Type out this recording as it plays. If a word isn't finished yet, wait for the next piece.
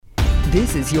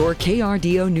This is your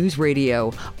KRDO News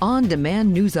Radio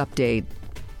on-demand news update.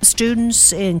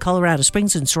 Students in Colorado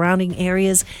Springs and surrounding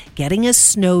areas getting a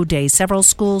snow day. Several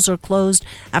schools are closed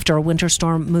after a winter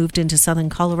storm moved into southern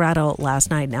Colorado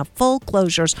last night. Now, full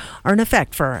closures are in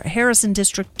effect for Harrison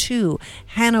District 2,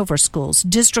 Hanover schools,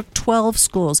 District 12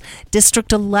 schools,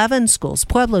 District 11 schools,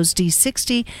 Pueblo's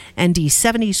D60 and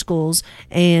D70 schools.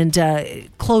 And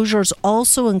closures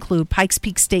also include Pikes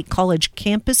Peak State College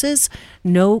campuses,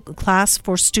 no class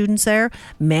for students there,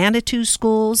 Manitou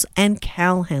schools, and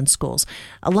Calhan schools.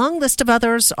 A long list of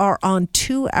others are on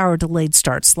 2-hour delayed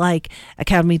starts, like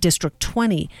Academy District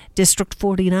 20, District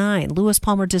 49, Lewis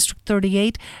Palmer District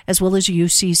 38, as well as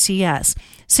UCCS.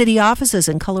 City offices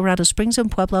in Colorado Springs and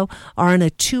Pueblo are on a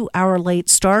 2-hour late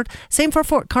start. Same for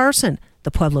Fort Carson.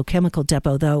 The Pueblo Chemical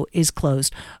Depot, though, is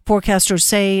closed. Forecasters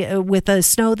say with the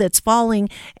snow that's falling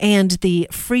and the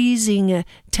freezing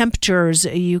temperatures,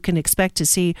 you can expect to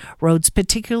see roads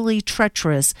particularly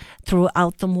treacherous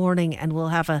throughout the morning, and we'll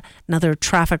have another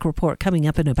traffic report coming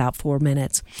up in about 4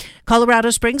 minutes.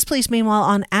 Colorado Springs Police, meanwhile,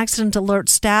 on accident alert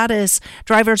status.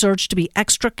 Drivers urged to be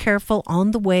extra careful on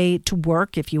the way to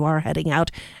work if you are heading out,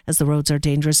 as the roads are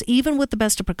dangerous. Even with the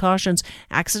best of precautions,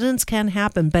 accidents can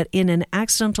happen, but in an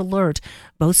accident alert,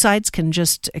 both sides can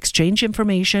just exchange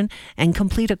information and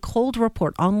complete a cold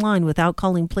report online without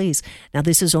calling police. Now,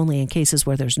 this is only in cases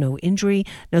where there's no injury,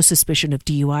 no suspicion of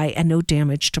DUI, and no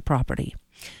damage to property.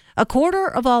 A quarter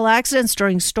of all accidents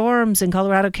during storms in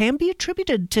Colorado can be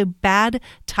attributed to bad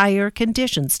tire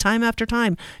conditions. Time after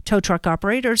time, tow truck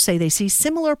operators say they see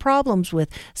similar problems with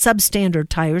substandard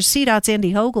tires. CDOT's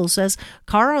Andy Hogle says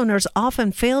car owners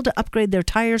often fail to upgrade their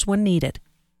tires when needed.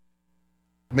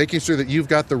 Making sure that you've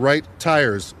got the right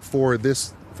tires for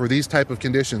these type of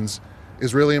conditions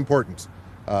is really important.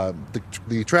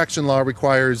 The traction law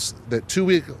requires that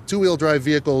two-wheel drive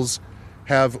vehicles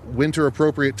have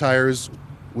winter-appropriate tires,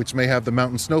 which may have the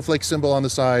mountain snowflake symbol on the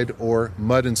side or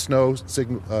mud and snow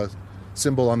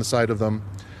symbol on the side of them.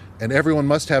 And everyone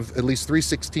must have at least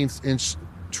 3/16 inch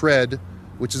tread,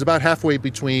 which is about halfway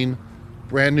between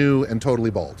brand new and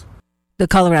totally bald. The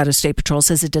Colorado State Patrol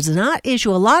says it does not issue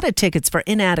a lot of tickets for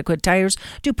inadequate tires,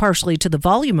 due partially to the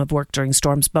volume of work during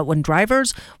storms. But when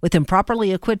drivers with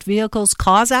improperly equipped vehicles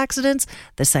cause accidents,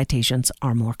 the citations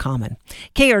are more common.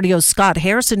 KRDO's Scott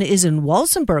Harrison is in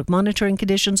Walsenburg monitoring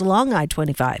conditions along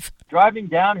I-25. Driving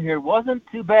down here wasn't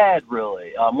too bad,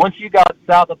 really. Once you got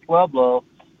south of Pueblo,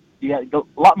 you had a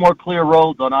lot more clear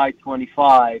roads on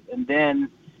I-25, and then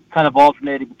kind of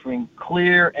alternating between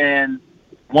clear and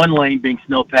one lane being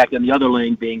snowpacked and the other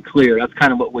lane being clear. That's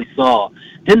kind of what we saw.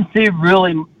 Didn't see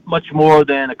really much more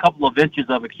than a couple of inches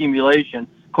of accumulation.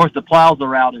 Of course, the plows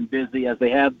are out and busy as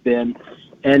they have been.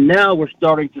 And now we're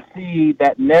starting to see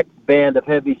that next band of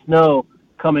heavy snow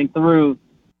coming through.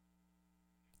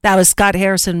 That was Scott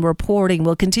Harrison reporting.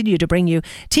 We'll continue to bring you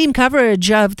team coverage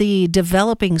of the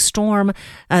developing storm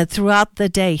throughout the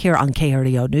day here on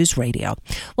KRDO News Radio.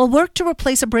 Well, work to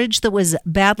replace a bridge that was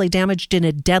badly damaged in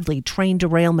a deadly train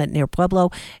derailment near Pueblo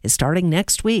is starting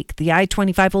next week. The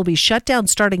I-25 will be shut down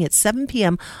starting at 7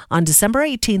 p.m. on December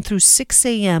 18th through 6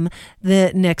 a.m.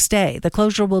 the next day. The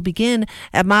closure will begin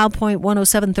at milepoint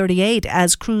 10738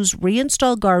 as crews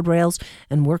reinstall guardrails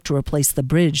and work to replace the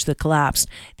bridge that collapsed.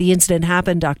 The incident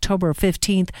happened October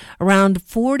 15th. Around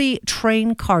 40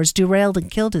 train cars derailed and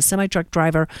killed a semi-truck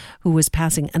driver who was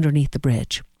passing underneath the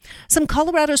bridge. Some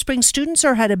Colorado Springs students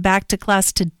are headed back to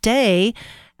class today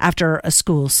after a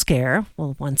school scare.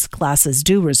 Well, once classes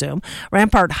do resume.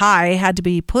 Rampart High had to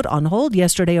be put on hold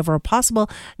yesterday over a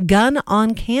possible gun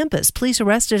on campus. Police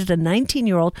arrested a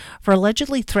 19-year-old for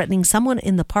allegedly threatening someone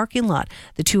in the parking lot.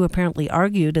 The two apparently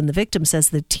argued, and the victim says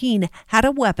the teen had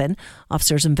a weapon.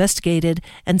 Officers investigated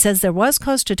and says there was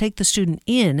cause to take the student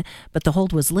in, but the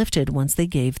hold was lifted once they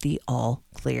gave the all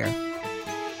clear.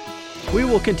 We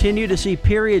will continue to see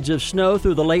periods of snow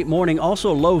through the late morning,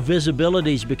 also low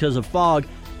visibilities because of fog.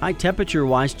 High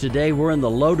temperature-wise today, we're in the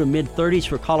low to mid-30s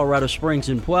for Colorado Springs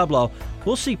and Pueblo.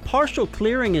 We'll see partial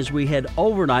clearing as we head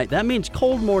overnight. That means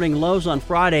cold morning lows on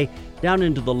Friday down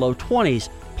into the low 20s.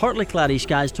 Partly cloudy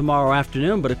skies tomorrow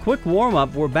afternoon, but a quick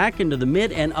warm-up. We're back into the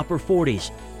mid and upper 40s.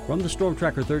 From the Storm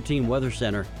Tracker 13 Weather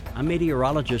Center, I'm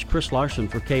meteorologist Chris Larson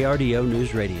for KRDO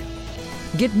News Radio.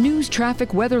 Get news,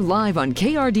 traffic, weather live on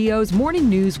KRDO's Morning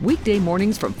News weekday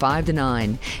mornings from 5 to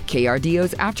 9.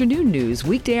 KRDO's Afternoon News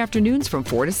weekday afternoons from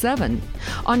 4 to 7.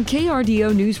 On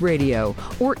KRDO News Radio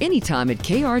or anytime at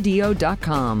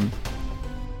krdo.com.